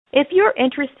If you're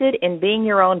interested in being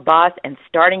your own boss and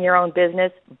starting your own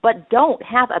business, but don't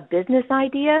have a business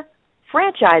idea,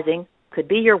 franchising could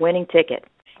be your winning ticket.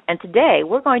 And today,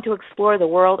 we're going to explore the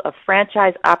world of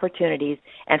franchise opportunities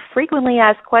and frequently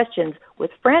asked questions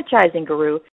with franchising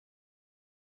guru.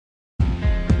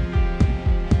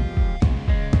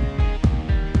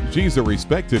 She's a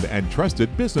respected and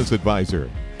trusted business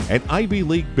advisor, an Ivy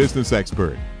League business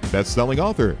expert, best-selling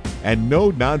author, and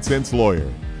no-nonsense lawyer.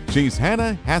 She's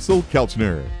Hannah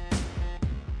Hassel-Kelchner.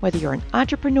 Whether you're an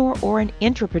entrepreneur or an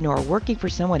intrapreneur working for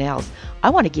someone else, I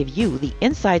want to give you the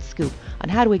inside scoop on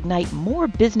how to ignite more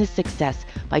business success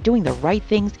by doing the right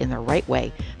things in the right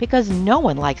way. Because no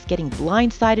one likes getting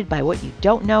blindsided by what you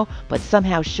don't know but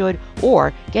somehow should,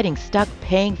 or getting stuck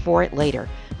paying for it later.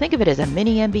 Think of it as a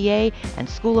mini MBA and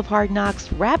School of Hard Knocks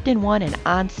wrapped in one and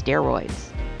on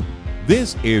steroids.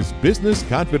 This is Business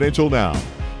Confidential Now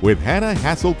with Hannah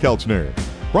Hassel-Kelchner.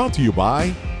 Brought to you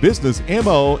by Business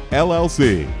MO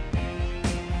LLC.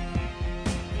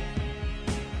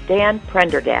 Dan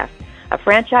Prendergast, a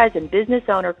franchise and business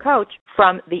owner coach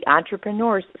from The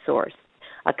Entrepreneur's Source,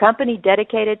 a company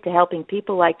dedicated to helping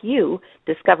people like you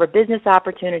discover business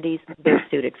opportunities they're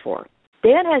suited for.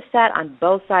 Dan has sat on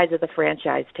both sides of the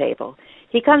franchise table.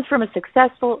 He comes from a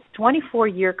successful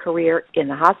 24-year career in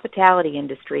the hospitality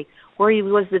industry, where he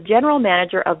was the general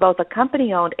manager of both a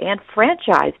company-owned and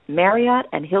franchised Marriott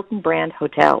and Hilton brand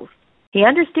hotels. He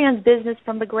understands business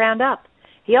from the ground up.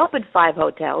 He opened 5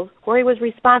 hotels where he was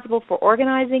responsible for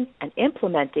organizing and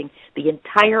implementing the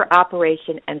entire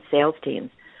operation and sales teams.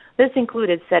 This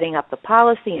included setting up the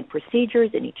policy and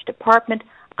procedures in each department,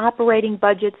 operating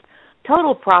budgets,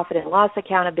 total profit and loss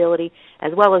accountability,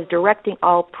 as well as directing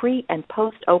all pre- and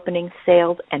post-opening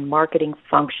sales and marketing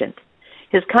functions.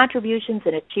 His contributions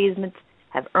and achievements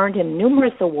have earned him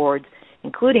numerous awards,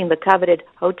 including the coveted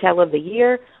Hotel of the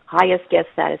Year, Highest Guest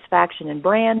Satisfaction and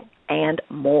Brand, and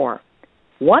more.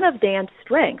 One of Dan's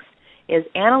strengths is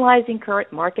analyzing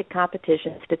current market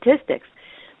competition statistics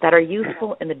that are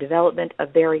useful in the development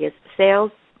of various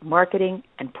sales, marketing,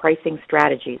 and pricing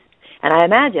strategies. And I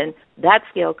imagine that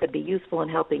skill could be useful in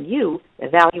helping you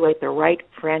evaluate the right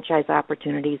franchise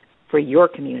opportunities for your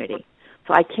community.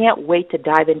 So I can't wait to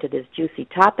dive into this juicy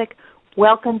topic.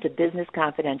 Welcome to Business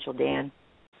Confidential, Dan.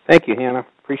 Thank you, Hannah.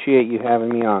 Appreciate you having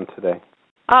me on today.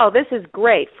 Oh, this is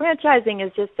great. Franchising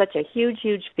is just such a huge,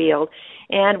 huge field.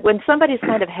 And when somebody's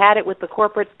kind of had it with the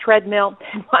corporate treadmill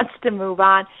and wants to move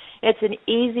on, it's an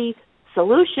easy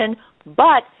solution,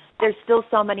 but there's still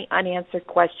so many unanswered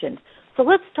questions. So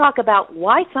let's talk about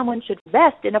why someone should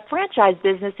invest in a franchise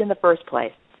business in the first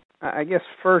place. I guess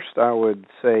first I would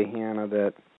say, Hannah,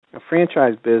 that a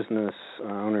franchise business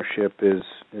ownership is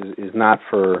not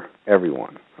for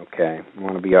everyone, okay? I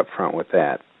want to be upfront with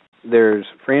that.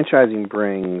 Franchising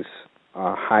brings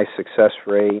a high success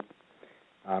rate.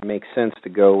 Makes sense to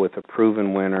go with a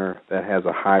proven winner that has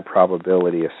a high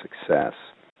probability of success.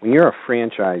 When you're a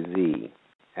franchisee,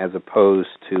 as opposed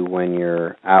to when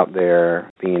you're out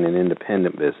there being an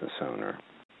independent business owner,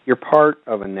 you're part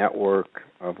of a network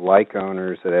of like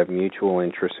owners that have mutual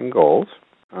interests and goals.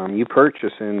 You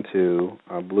purchase into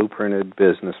a blueprinted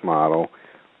business model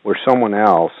where someone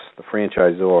else, the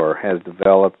franchisor, has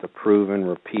developed a proven,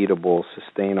 repeatable,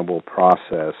 sustainable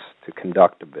process to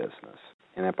conduct a business.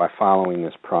 And that by following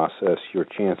this process, your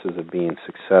chances of being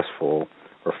successful,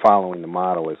 or following the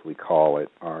model as we call it,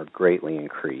 are greatly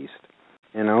increased.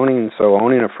 And owning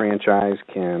a franchise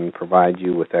can provide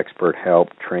you with expert help,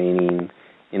 training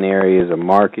in areas of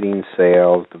marketing,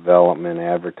 sales, development,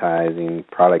 advertising,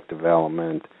 product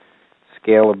development,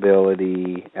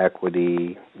 scalability,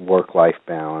 equity, work-life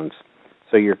balance.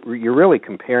 So you're really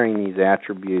comparing these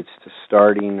attributes to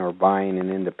starting or buying an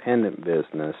independent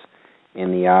business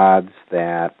and the odds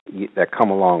that come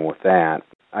along with that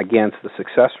against the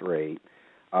success rate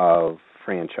of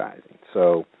franchising.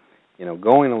 So,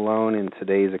 going alone in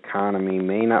today's economy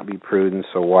may not be prudent,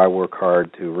 so why work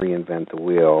hard to reinvent the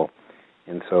wheel?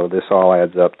 And so this all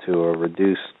adds up to a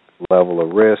reduced level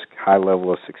of risk, high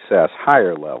level of success,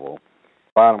 higher level.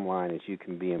 Bottom line is you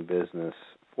can be in business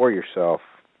for yourself,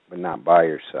 but not by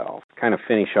yourself. Kind of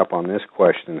finish up on this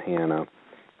question, Hannah.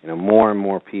 More and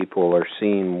more people are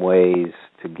seeing ways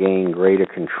to gain greater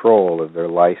control of their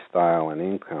lifestyle and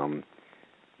income.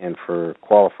 And for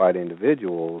qualified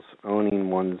individuals,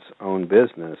 owning one's own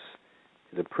business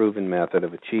is a proven method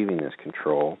of achieving this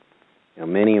control.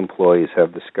 Many employees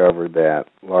have discovered that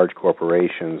large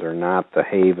corporations are not the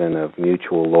haven of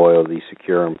mutual loyalty,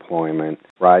 secure employment,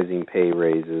 rising pay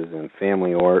raises, and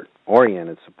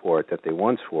family-oriented support that they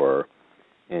once were.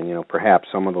 And, perhaps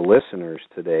some of the listeners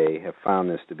today have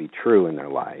found this to be true in their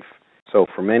life. So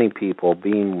for many people,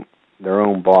 being their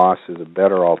own boss is a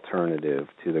better alternative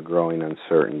to the growing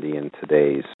uncertainty in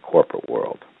today's corporate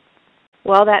world.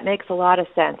 Well, that makes a lot of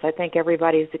sense. I think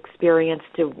everybody's experienced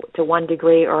to one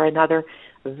degree or another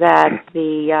that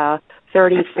the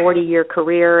 30, 40-year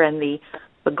career and the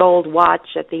gold watch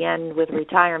at the end with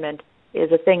retirement is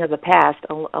a thing of the past,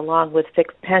 along with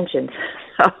fixed pensions.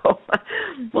 So,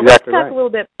 let's talk a little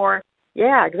bit more.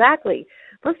 Yeah, exactly.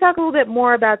 Let's talk a little bit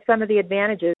more about some of the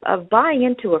advantages of buying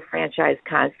into a franchise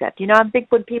concept. You know, I think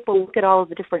when people look at all of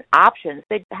the different options,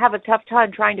 they have a tough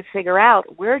time trying to figure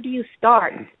out where do you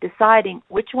start deciding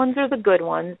which ones are the good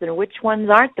ones and which ones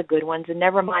aren't the good ones, and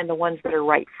never mind the ones that are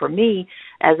right for me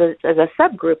as a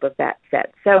subgroup of that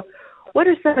set. So what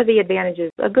are some of the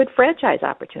advantages of a good franchise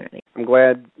opportunity? I'm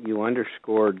glad you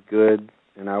underscored good,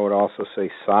 and I would also say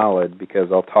solid, because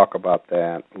I'll talk about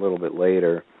that a little bit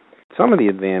later. Some of the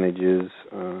advantages,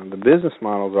 the business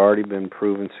model's already been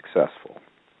proven successful,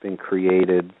 been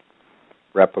created,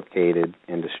 replicated,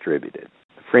 and distributed.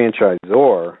 The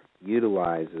franchisor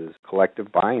utilizes collective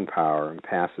buying power and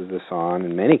passes this on,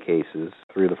 in many cases,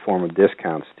 through the form of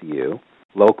discounts to you.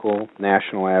 Local,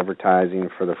 national advertising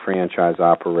for the franchise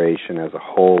operation as a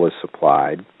whole is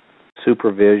supplied.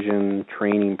 Supervision,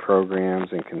 training programs,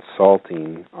 and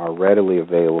consulting are readily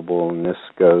available, and this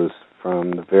goes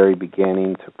from the very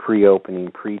beginning to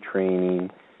pre-opening, pre-training,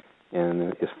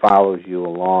 and it follows you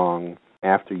along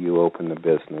after you open the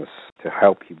business to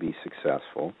help you be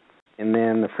successful. And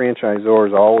then the franchisor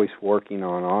is always working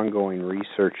on ongoing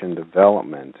research and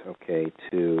development,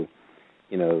 to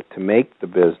make the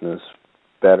business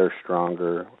better,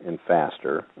 stronger, and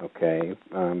faster,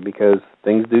 because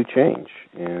things do change,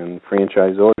 and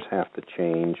franchisors have to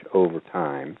change over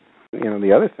time.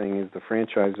 The other thing is the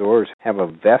franchisors have a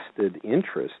vested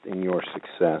interest in your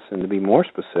success, and to be more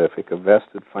specific, a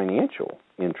vested financial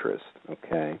interest,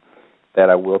 that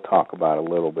I will talk about a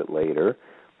little bit later,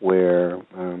 where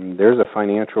there's a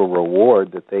financial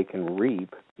reward that they can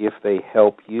reap if they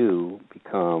help you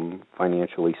become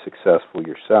financially successful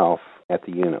yourself at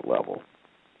the unit level.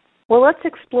 Well, let's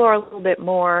explore a little bit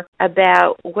more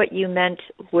about what you meant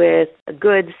with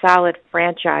good, solid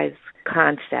franchise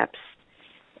concepts.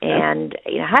 And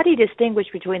how do you distinguish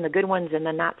between the good ones and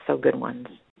the not-so-good ones?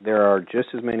 There are just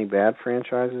as many bad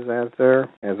franchises as there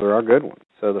are good ones.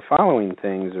 So the following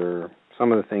things are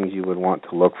some of the things you would want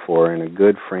to look for in a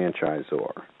good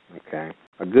franchisor.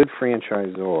 A good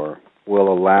franchisor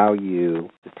will allow you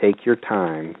to take your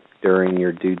time during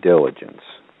your due diligence.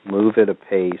 Move at a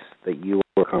pace that you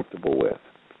are comfortable with.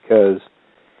 Because,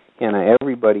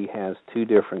 everybody has two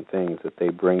different things that they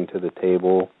bring to the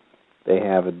table. They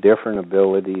have a different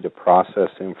ability to process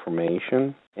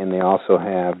information, and they also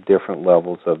have different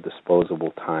levels of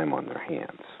disposable time on their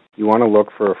hands. You want to look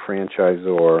for a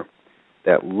franchisor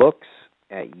that looks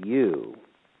at you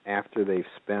after they've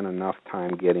spent enough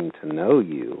time getting to know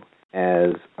you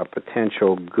as a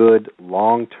potential good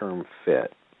long-term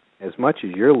fit, as much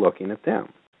as you're looking at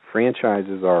them.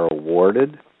 Franchises are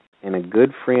awarded, and a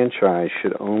good franchise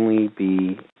should only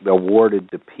be awarded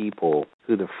to people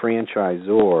who the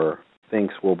franchisor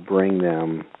thinks will bring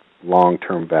them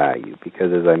long-term value,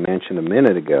 because as I mentioned a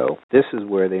minute ago, this is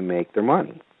where they make their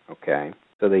money,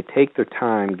 So they take their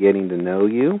time getting to know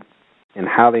you, and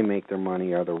how they make their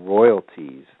money are the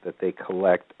royalties that they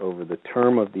collect over the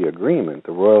term of the agreement.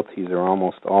 The royalties are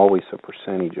almost always a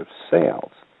percentage of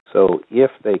sales. So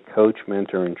if they coach,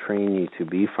 mentor, and train you to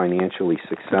be financially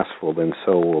successful, then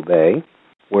so will they,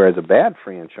 whereas a bad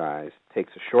franchise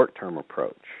takes a short-term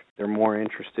approach. They're more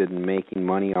interested in making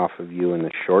money off of you in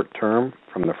the short term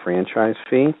from the franchise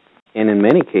fee, and in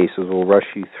many cases will rush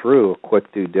you through a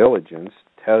quick due diligence,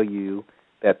 tell you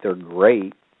that they're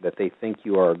great, that they think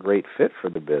you are a great fit for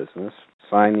the business,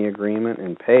 sign the agreement,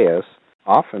 and pay us,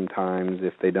 oftentimes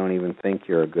if they don't even think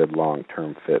you're a good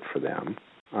long-term fit for them.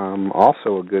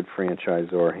 Also, a good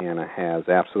franchisor, Hannah, has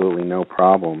absolutely no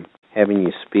problem having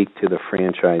you speak to the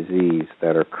franchisees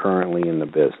that are currently in the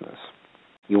business.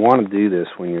 You want to do this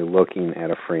when you're looking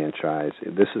at a franchise.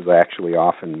 This is actually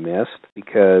often missed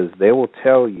because they will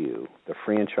tell you, the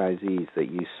franchisees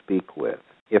that you speak with,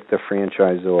 if the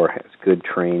franchisor has good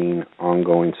training,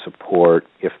 ongoing support,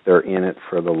 if they're in it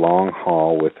for the long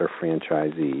haul with their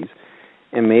franchisees,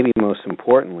 and maybe most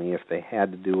importantly, if they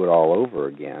had to do it all over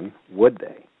again, would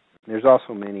they? There's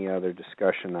also many other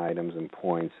discussion items and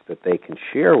points that they can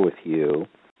share with you,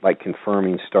 like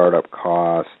confirming startup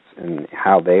costs and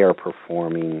how they are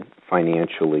performing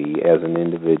financially as an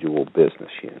individual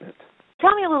business unit.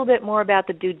 Tell me a little bit more about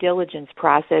the due diligence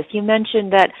process. You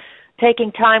mentioned that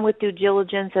taking time with due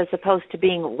diligence as opposed to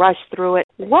being rushed through it.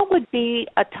 What would be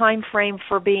a time frame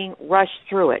for being rushed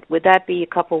through it? Would that be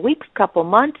a couple weeks, couple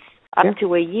months, up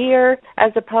to a year,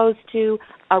 as opposed to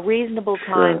a reasonable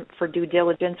time for due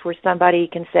diligence where somebody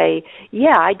can say,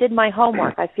 yeah, I did my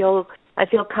homework. I feel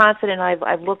confident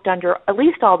I've looked under at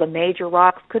least all the major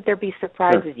rocks. Could there be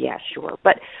surprises? Yeah, sure.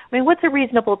 But, I mean, what's a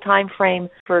reasonable time frame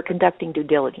for conducting due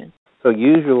diligence? So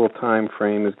usual time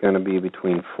frame is going to be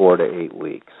between 4 to 8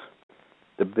 weeks.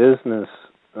 The business,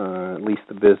 at least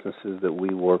the businesses that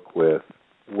we work with,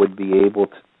 would be able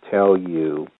to tell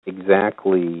you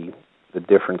exactly the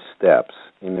different steps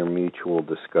in their mutual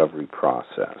discovery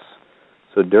process.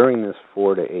 So during this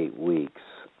 4 to 8 weeks,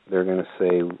 they're going to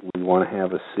say we want to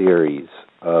have a series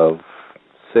of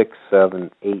 6, 7,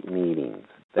 8 meetings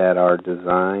that are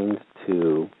designed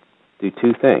to do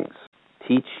two things: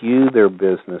 teach you their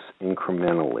business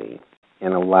incrementally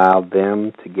and allow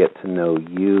them to get to know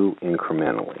you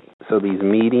incrementally. So these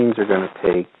meetings are going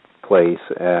to take place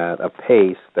at a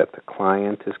pace that the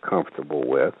client is comfortable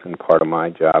with, and part of my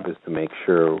job is to make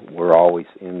sure we're always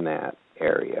in that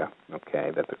area,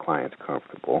 okay, that the client's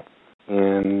comfortable.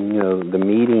 And, the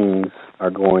meetings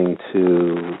are going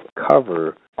to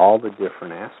cover all the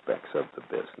different aspects of the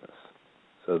business.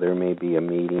 So there may be a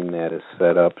meeting that is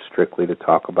set up strictly to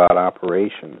talk about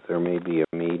operations. There may be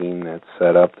a meeting that's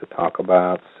set up to talk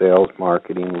about sales,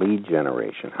 marketing, lead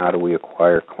generation. How do we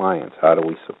acquire clients? How do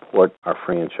we support our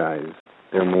franchise?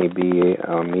 There may be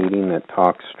a meeting that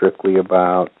talks strictly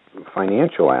about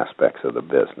financial aspects of the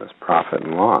business, profit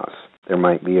and loss. There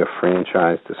might be a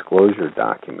franchise disclosure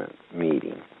document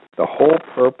meeting. The whole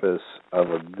purpose of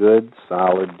a good,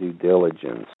 solid due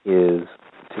diligence is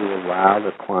to allow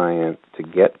the client to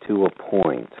get to a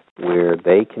point where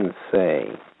they can say,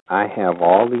 I have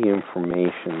all the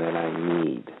information that I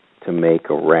need to make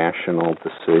a rational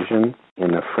decision,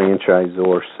 and the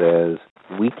franchisor says,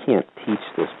 we can't teach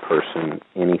this person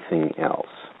anything else.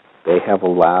 They have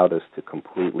allowed us to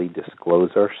completely disclose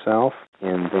ourselves,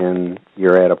 and then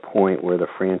you're at a point where the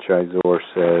franchisor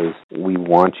says, we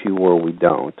want you or we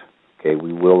don't. Okay,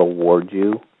 we will award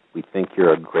you. We think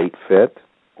you're a great fit,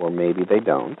 or maybe they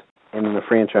don't. And then the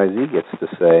franchisee gets to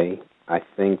say, I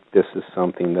think this is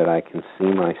something that I can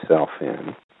see myself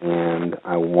in, and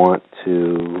I want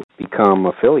to become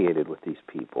affiliated with these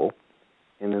people.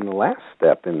 And then the last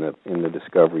step in the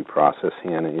discovery process,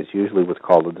 Hannah, is usually what's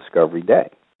called a discovery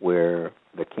day, where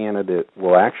the candidate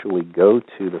will actually go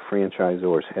to the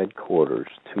franchisor's headquarters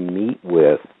to meet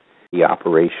with the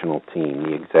operational team,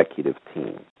 the executive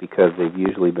team, because they've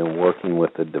usually been working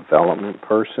with a development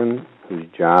person whose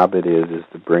job it is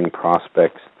to bring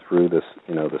prospects through this,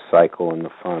 the cycle and the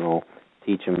funnel,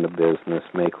 teach them the business,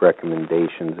 make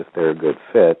recommendations if they're a good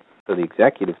fit. So the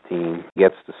executive team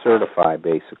gets to certify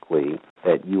basically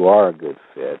that you are a good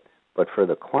fit, but for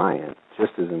the client,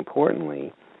 just as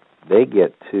importantly, they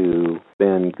get to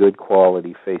spend good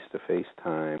quality face-to-face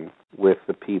time with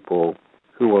the people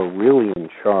who are really in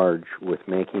charge with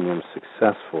making them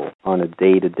successful on a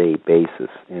day-to-day basis.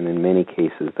 And in many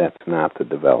cases, that's not the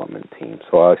development team.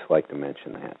 So I always like to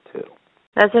mention that, too.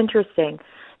 That's interesting.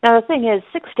 Now, the thing is,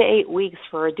 6 to 8 weeks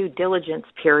for a due diligence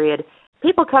period,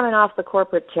 people coming off the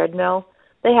corporate treadmill,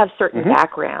 they have certain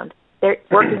background. They're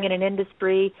working in an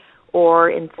industry or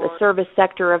in a service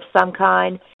sector of some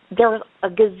kind. There are a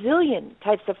gazillion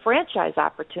types of franchise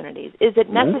opportunities. Is it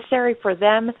necessary for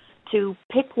them to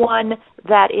pick one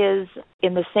that is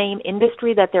in the same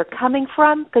industry that they're coming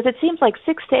from? Because it seems like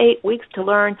 6 to 8 weeks to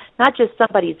learn not just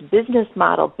somebody's business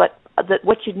model, but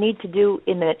what you need to do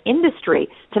in an industry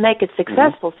to make it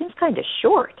successful seems kind of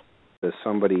short. Does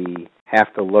somebody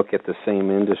have to look at the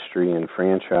same industry in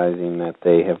franchising that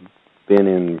they have been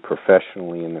in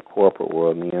professionally in the corporate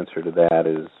world? And the answer to that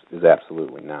is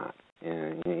absolutely not.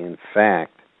 And in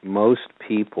fact, most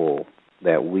people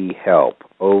that we help,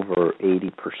 over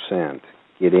 80%,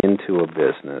 get into a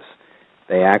business,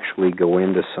 they actually go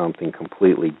into something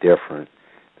completely different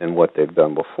than what they've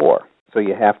done before. So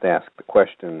you have to ask the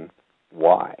question,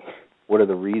 why? What are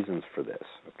the reasons for this?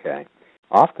 Okay.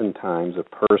 Oftentimes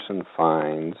a person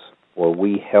finds, or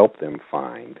we help them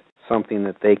find, something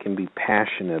that they can be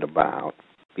passionate about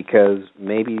because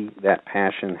maybe that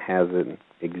passion hasn't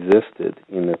existed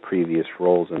in their previous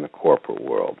roles in the corporate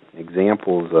world.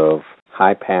 Examples of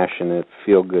high passionate,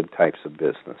 feel-good types of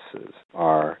businesses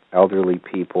are elderly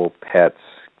people, pets,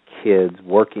 kids,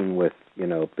 working with,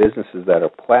 businesses that are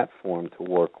platformed to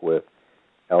work with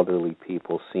elderly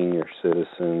people, senior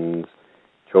citizens,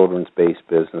 children's-based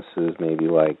businesses, maybe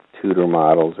like Tutor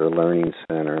Models or Learning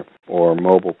Center, or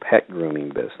mobile pet grooming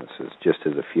businesses, just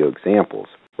as a few examples.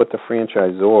 what the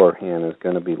franchisor, Hannah, is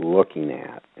going to be looking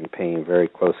at and paying very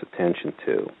close attention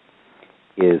to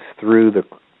is through the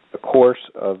course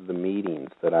of the meetings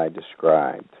that I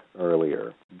described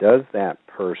earlier, does that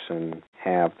person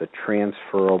have the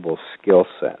transferable skill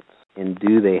sets? And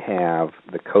do they have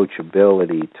the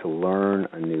coachability to learn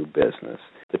a new business?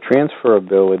 The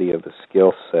transferability of the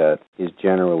skill set is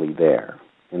generally there.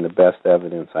 And the best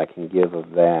evidence I can give of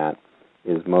that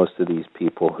is most of these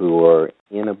people who are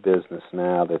in a business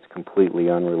now that's completely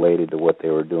unrelated to what they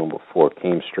were doing before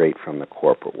came straight from the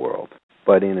corporate world.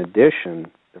 But in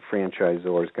addition, the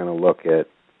franchisor is going to look at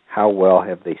how well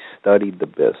have they studied the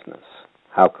business,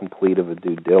 how complete of a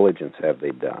due diligence have they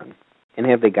done, and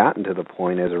have they gotten to the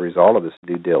point as a result of this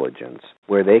due diligence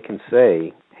where they can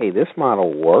say, hey, this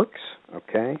model works,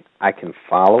 okay, I can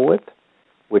follow it,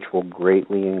 which will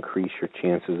greatly increase your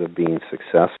chances of being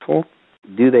successful.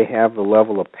 Do they have the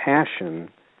level of passion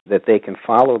that they can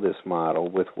follow this model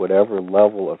with whatever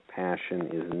level of passion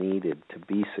is needed to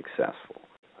be successful?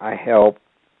 I help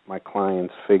my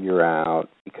clients figure out,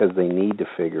 because they need to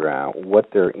figure out, what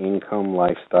their income,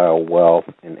 lifestyle, wealth,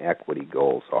 and equity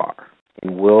goals are.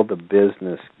 And will the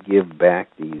business give back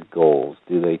these goals?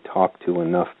 Do they talk to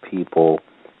enough people,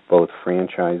 both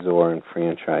franchisor and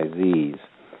franchisees,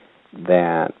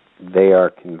 that they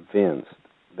are convinced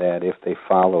that if they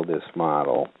follow this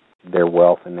model, their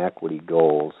wealth and equity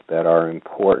goals that are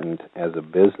important as a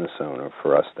business owner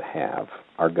for us to have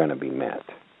are going to be met?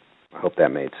 I hope that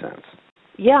made sense.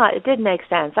 Yeah, it did make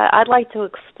sense. I'd like to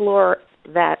explore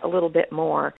that a little bit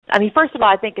more. I mean, first of all,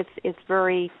 I think it's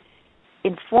very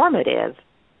informative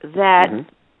that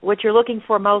what you're looking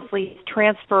for mostly is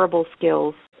transferable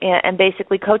skills and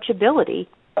basically coachability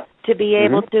to be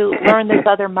able to learn this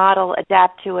other model,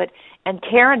 adapt to it, and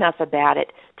care enough about it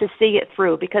to see it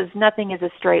through, because nothing is a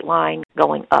straight line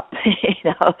going up.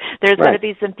 There's going to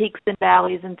be some peaks and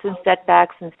valleys and some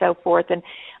setbacks and so forth. And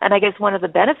I guess one of the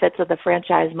benefits of the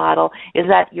franchise model is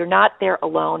that you're not there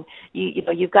alone.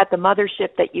 You've got the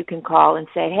mothership that you can call and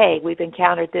say, hey, we've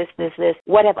encountered this.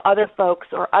 What have other folks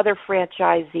or other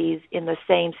franchisees in the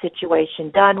same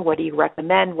situation done? What do you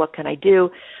recommend? What can I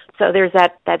do? So there's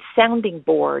that sounding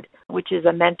board, which is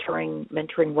a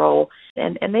mentoring role,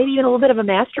 and maybe even a little bit of a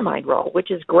mastermind role, which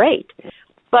is great.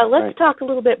 But let's talk a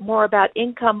little bit more about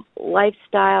income,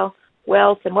 lifestyle,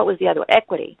 wealth, and what was the other one?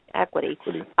 Equity.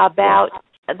 About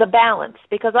the balance,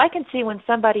 because I can see when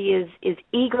somebody is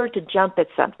eager to jump at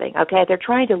something, okay? They're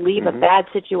trying to leave a bad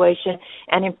situation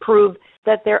and improve,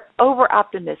 that they're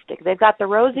over-optimistic. They've got the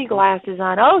rosy glasses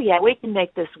on. Oh, yeah, we can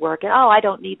make this work. And, oh, I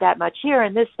don't need that much here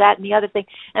and this, that, and the other thing.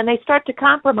 And they start to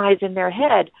compromise in their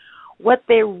head what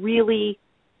they really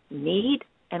need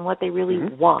and what they really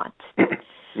want.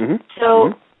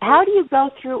 So how do you go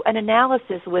through an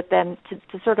analysis with them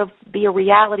to sort of be a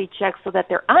reality check so that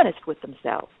they're honest with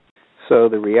themselves? So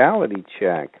the reality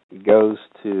check goes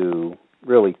to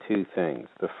really two things.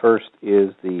 The first is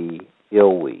the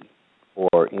ILWE,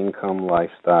 or income,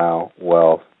 lifestyle,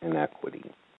 wealth, and equity.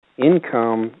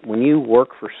 Income, when you work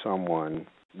for someone,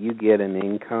 you get an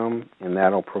income, and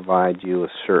that'll provide you a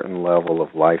certain level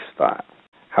of lifestyle.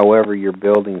 However, you're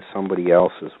building somebody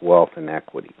else's wealth and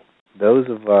equity. Those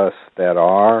of us that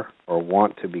are or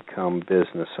want to become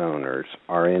business owners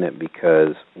are in it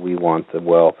because we want the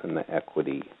wealth and the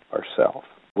equity ourselves.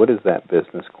 What is that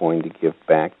business going to give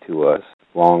back to us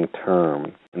long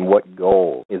term, and what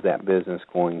goal is that business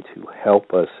going to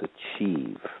help us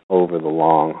achieve over the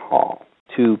long haul?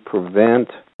 To prevent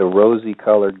the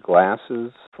rosy-colored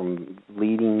glasses from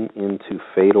leading into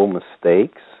fatal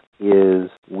mistakes is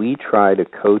we try to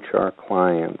coach our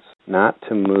clients not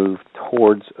to move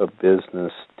towards a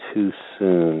business too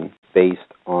soon based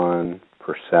on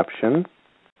perception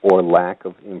or lack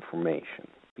of information,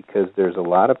 because there's a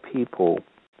lot of people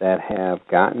that have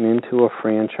gotten into a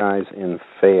franchise and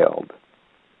failed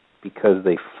because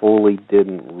they fully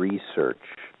didn't research,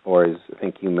 or as I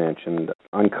think you mentioned,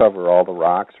 uncover all the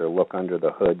rocks or look under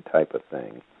the hood type of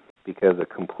thing, because a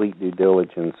complete due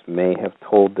diligence may have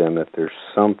told them that there's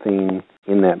something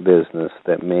in that business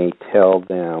that may tell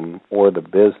them or the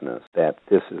business that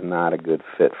this is not a good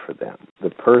fit for them. The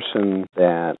person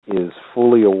that is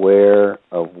fully aware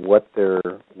of what their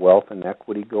wealth and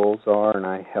equity goals are, and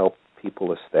I help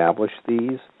people establish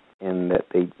these, and that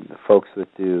the folks that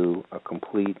do a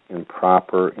complete and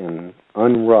proper and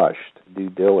unrushed due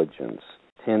diligence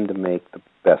tend to make the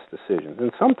best decisions.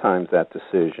 And sometimes that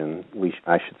decision,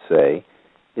 I should say,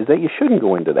 is that you shouldn't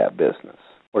go into that business.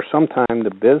 Or sometime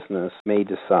the business may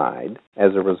decide,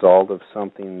 as a result of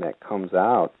something that comes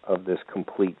out of this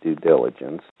complete due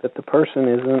diligence, that the person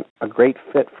isn't a great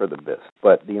fit for the business.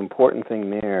 But the important thing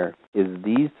there is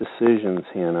these decisions,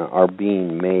 Hannah, are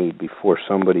being made before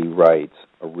somebody writes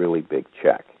a really big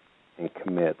check and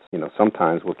commits,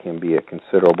 sometimes what can be a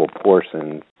considerable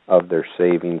portion of their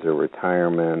savings or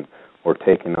retirement or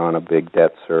taking on a big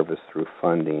debt service through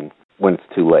funding when it's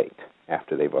too late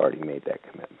after they've already made that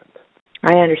commitment.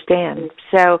 I understand.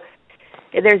 So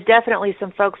there's definitely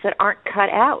some folks that aren't cut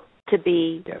out to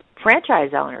be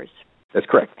franchise owners. That's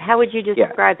correct. How would you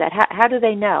describe that? How do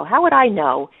they know? How would I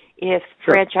know if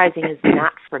franchising is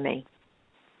not for me?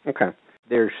 Okay.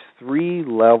 There's 3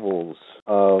 levels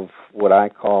of what I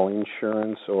call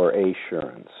insurance or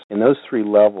assurance. And those 3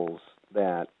 levels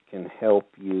that can help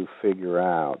you figure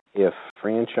out if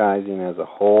franchising as a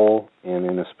whole and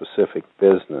in a specific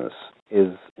business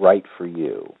is right for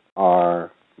you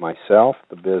are myself,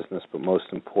 the business, but most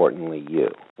importantly you.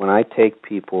 When I take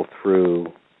people through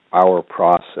our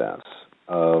process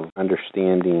of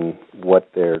understanding what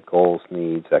their goals,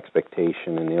 needs,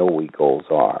 expectation, and ILWE goals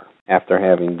are, after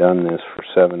having done this for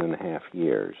 7.5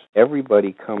 years,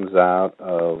 everybody comes out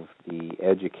of the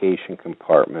education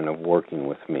compartment of working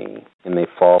with me, and they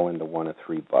fall into one of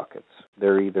 3 buckets.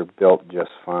 They're either built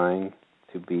just fine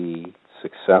to be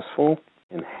successful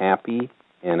and happy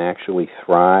and actually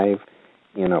thrive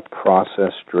in a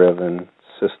process-driven,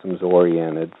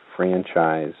 systems-oriented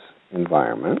franchise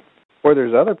environment, or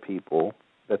there's other people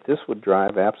that this would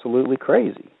drive absolutely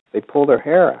crazy. They pull their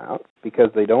hair out because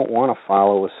they don't want to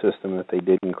follow a system that they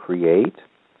didn't create,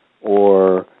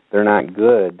 or they're not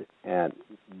good at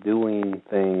doing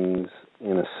things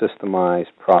in a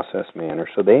systemized process manner,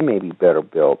 so they may be better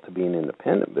built to be an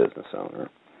independent business owner.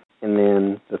 And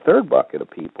then the 3rd bucket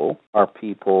of people are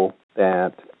people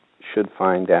that should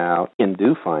find out and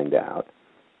do find out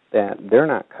that they're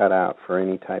not cut out for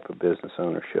any type of business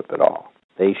ownership at all.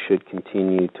 They should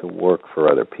continue to work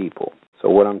for other people. So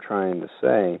what I'm trying to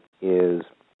say is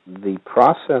the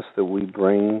process that we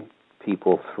bring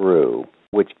people through,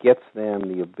 which gets them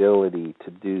the ability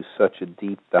to do such a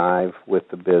deep dive with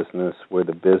the business, where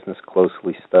the business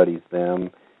closely studies them,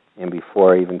 and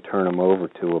before I even turn them over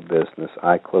to a business,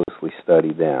 I closely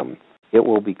study them. It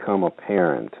will become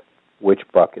apparent which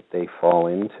bucket they fall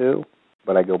into,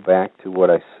 but I go back to what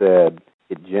I said.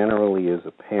 It generally is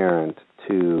apparent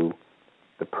to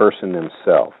the person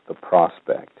themselves, the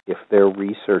prospect. If they're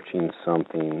researching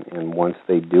something, and once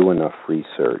they do enough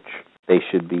research, they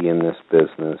should be in this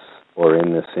business or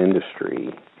in this industry,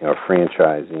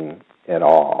 franchising at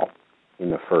all in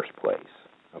the first place,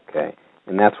 okay?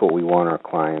 And that's what we want our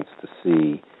clients to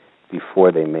see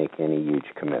before they make any huge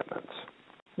commitments.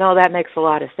 No, that makes a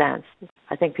lot of sense.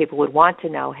 I think people would want to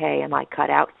know, hey, am I cut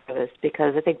out for this?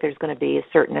 Because I think there's going to be a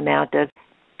certain amount of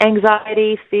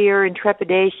anxiety, fear, and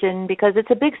trepidation, because it's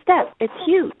a big step. It's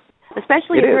huge,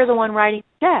 especially if you're the one writing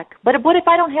the check. But what if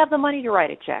I don't have the money to write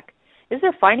a check? Is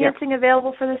there financing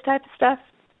available for this type of stuff?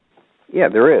 Yeah,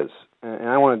 there is. And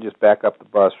I want to just back up the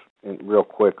bus real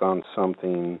quick on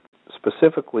something,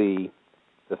 specifically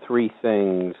the 3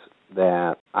 things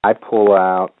that I pull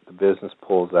out, the business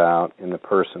pulls out, and the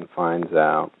person finds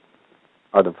out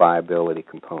are the viability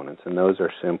components. And those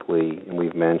are simply, and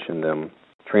we've mentioned them,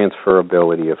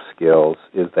 transferability of skills.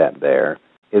 Is that there?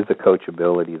 Is the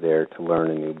coachability there to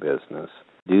learn a new business?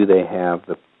 Do they have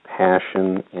the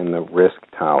passion and the risk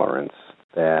tolerance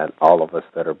that all of us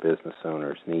that are business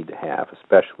owners need to have,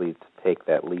 especially to take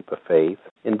that leap of faith?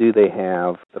 And do they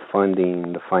have the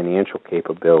funding, the financial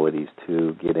capabilities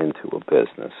to get into a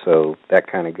business? So that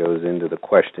kind of goes into the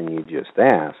question you just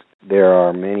asked. There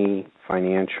are many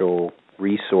financial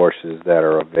resources that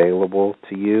are available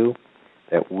to you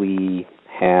that we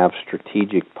have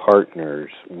strategic partners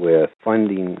with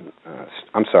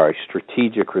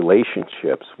strategic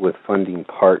relationships with funding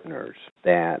partners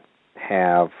that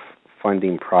have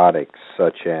funding products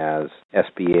such as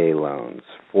SBA loans,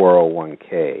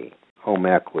 401k, home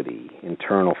equity,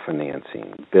 internal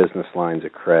financing, business lines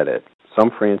of credit. Some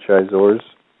franchisors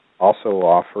also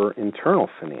offer internal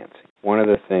financing. One of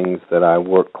the things that I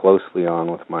work closely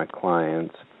on with my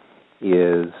clients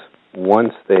is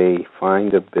once they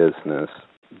find a business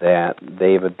that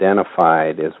they've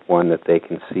identified as one that they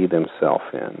can see themselves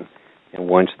in, and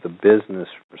once the business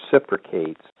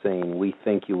reciprocates saying, we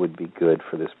think you would be good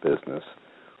for this business,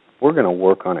 we're going to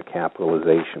work on a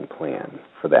capitalization plan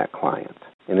for that client.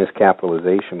 And this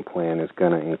capitalization plan is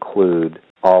going to include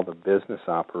all the business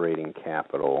operating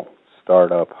capital,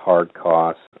 startup hard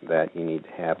costs that you need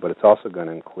to have, but it's also going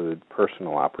to include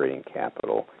personal operating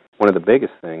capital. One of the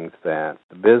biggest things that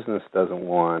the business doesn't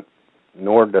want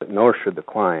nor should the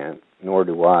client, nor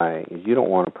do I, is you don't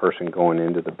want a person going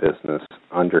into the business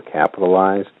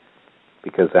undercapitalized,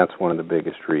 because that's one of the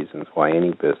biggest reasons why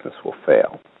any business will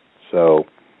fail. So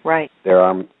right. There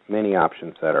are many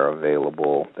options that are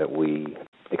available that we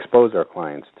expose our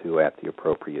clients to at the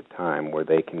appropriate time, where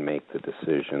they can make the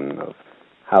decision of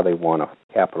how they want to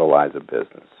capitalize a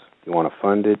business. Do you want to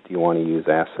fund it? Do you want to use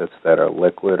assets that are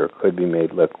liquid or could be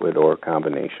made liquid, or a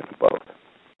combination of both?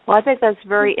 Well, I think that's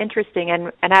very interesting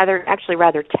and actually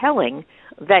rather telling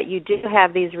that you do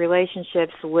have these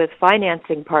relationships with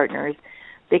financing partners,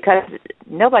 because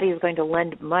nobody is going to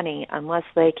lend money unless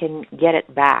they can get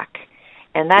it back.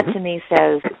 And that to me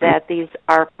says that these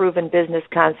are proven business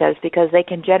concepts, because they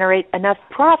can generate enough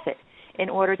profit in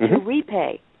order to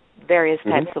repay various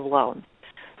types of loans.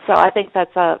 So I think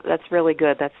that's really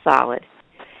good. That's solid.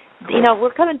 You know,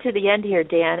 we're coming to the end here,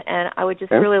 Dan, and I would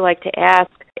just really like to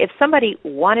ask, if somebody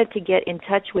wanted to get in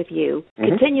touch with you,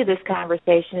 continue this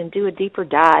conversation and do a deeper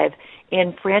dive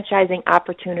in franchising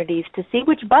opportunities to see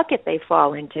which bucket they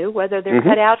fall into, whether they're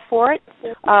cut out for it,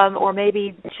 or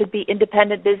maybe should be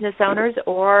independent business owners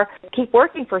or keep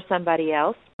working for somebody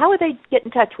else, how would they get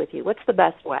in touch with you? What's the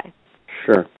best way?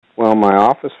 Sure. Well, my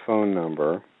office phone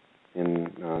number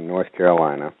in North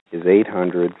Carolina is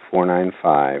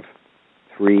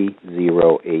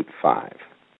 800-495-3085.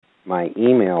 My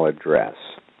email address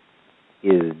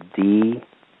is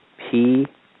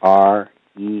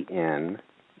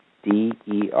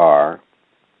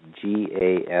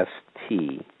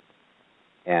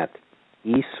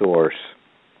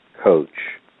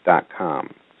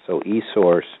So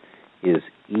eSource is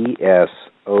ESOURCE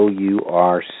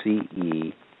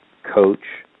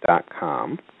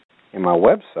coach.com. And my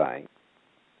website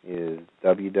is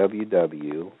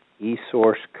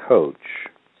www.esourcecoach,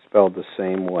 spelled the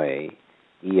same way,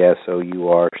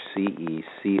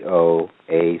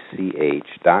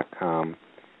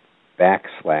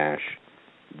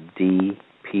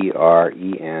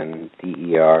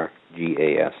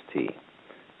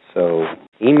 So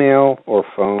email or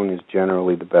phone is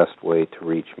generally the best way to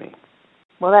reach me.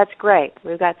 Well, that's great.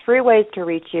 We've got 3 ways to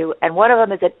reach you, and one of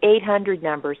them is an 800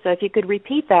 number. So if you could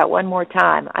repeat that one more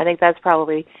time, I think that's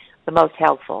probably the most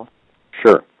helpful.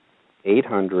 Sure.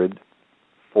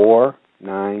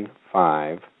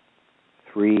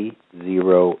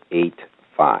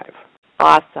 800-495-3085.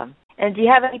 Awesome. And do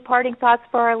you have any parting thoughts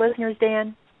for our listeners,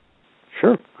 Dan?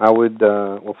 Sure. I would,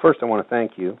 well, first I want to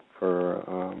thank you for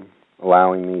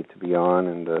allowing me to be on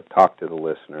and to talk to the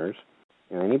listeners.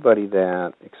 You know, anybody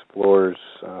that explores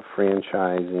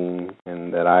franchising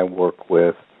and that I work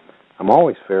with, I'm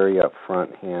always very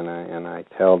upfront, Hannah, and I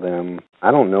tell them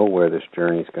I don't know where this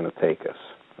journey is going to take us,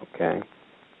 okay?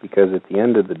 Because at the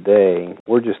end of the day,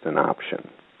 we're just an option.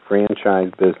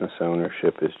 Franchise business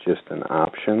ownership is just an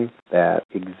option that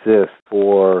exists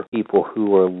for people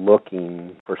who are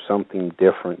looking for something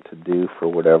different to do for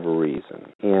whatever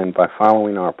reason. And by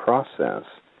following our process,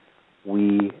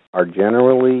 we are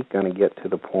generally going to get to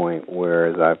the point where,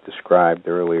 as I've described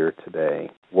earlier today,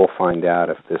 we'll find out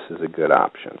if this is a good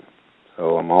option.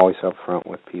 So I'm always upfront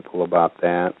with people about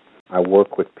that. I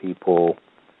work with people,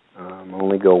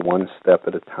 only go one step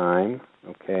at a time,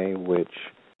 okay,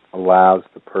 which allows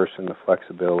the person the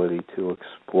flexibility to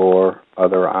explore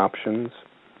other options.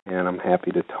 And I'm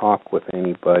happy to talk with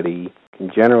anybody.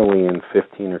 And generally in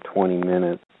 15 or 20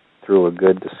 minutes, through a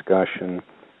good discussion,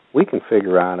 we can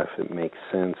figure out if it makes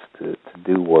sense to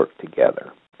do work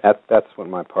together. That's what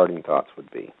my parting thoughts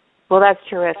would be. Well, that's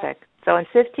terrific. So in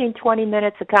 15, 20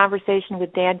 minutes, a conversation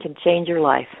with Dan can change your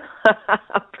life.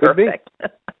 Perfect.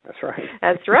 That's right.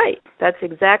 That's right. That's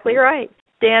exactly right.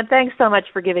 Dan, thanks so much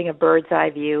for giving a bird's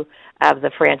eye view of the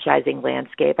franchising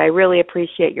landscape. I really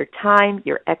appreciate your time,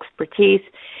 your expertise,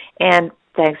 and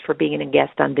thanks for being a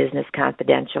guest on Business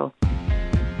Confidential.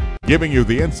 Giving you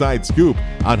the inside scoop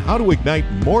on how to ignite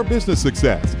more business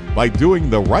success by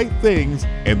doing the right things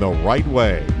in the right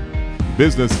way.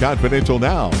 Business Confidential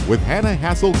now with Hannah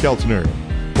Hassel-Kelchner.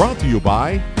 Brought to you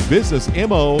by Business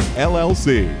MO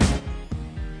LLC.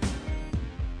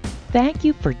 Thank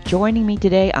you for joining me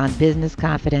today on Business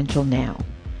Confidential Now.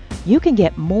 You can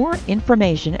get more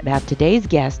information about today's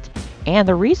guest and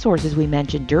the resources we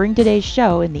mentioned during today's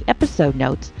show in the episode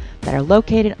notes that are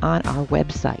located on our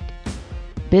website,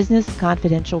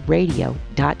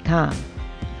 businessconfidentialradio.com.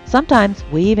 Sometimes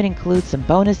we even include some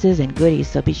bonuses and goodies,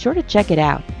 so be sure to check it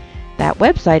out. That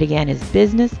website again is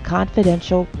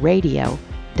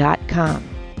businessconfidentialradio.com.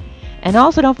 And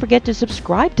also don't forget to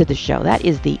subscribe to the show. That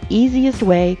is the easiest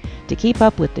way to keep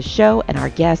up with the show and our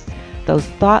guests, those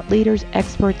thought leaders,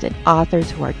 experts, and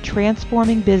authors who are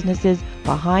transforming businesses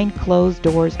behind closed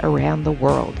doors around the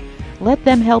world. Let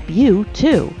them help you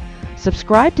too.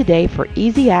 Subscribe today for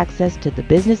easy access to the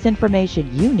business information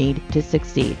you need to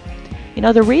succeed. You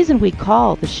know, the reason we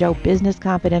call the show Business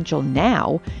Confidential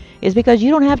now is because you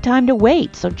don't have time to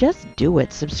wait. So just do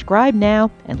it. Subscribe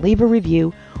now and leave a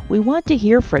review. We want to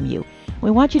hear from you. We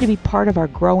want you to be part of our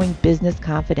growing Business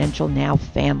Confidential Now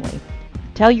family.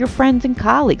 Tell your friends and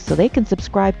colleagues so they can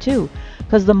subscribe too,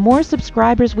 because the more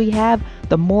subscribers we have,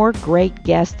 the more great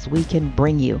guests we can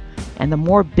bring you, and the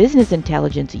more business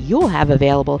intelligence you'll have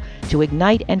available to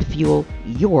ignite and fuel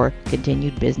your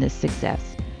continued business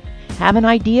success. Have an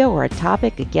idea or a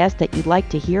topic, a guest that you'd like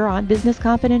to hear on Business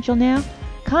Confidential Now?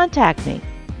 Contact me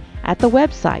at the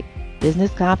website,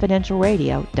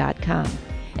 businessconfidentialradio.com,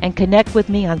 and connect with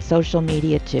me on social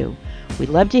media too. We'd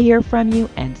love to hear from you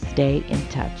and stay in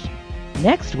touch.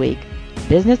 Next week,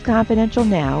 Business Confidential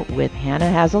Now with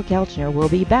Hannah Hassel-Kelchner will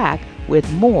be back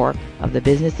with more of the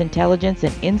business intelligence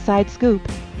and inside scoop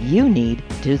you need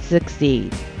to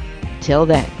succeed. Till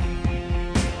then.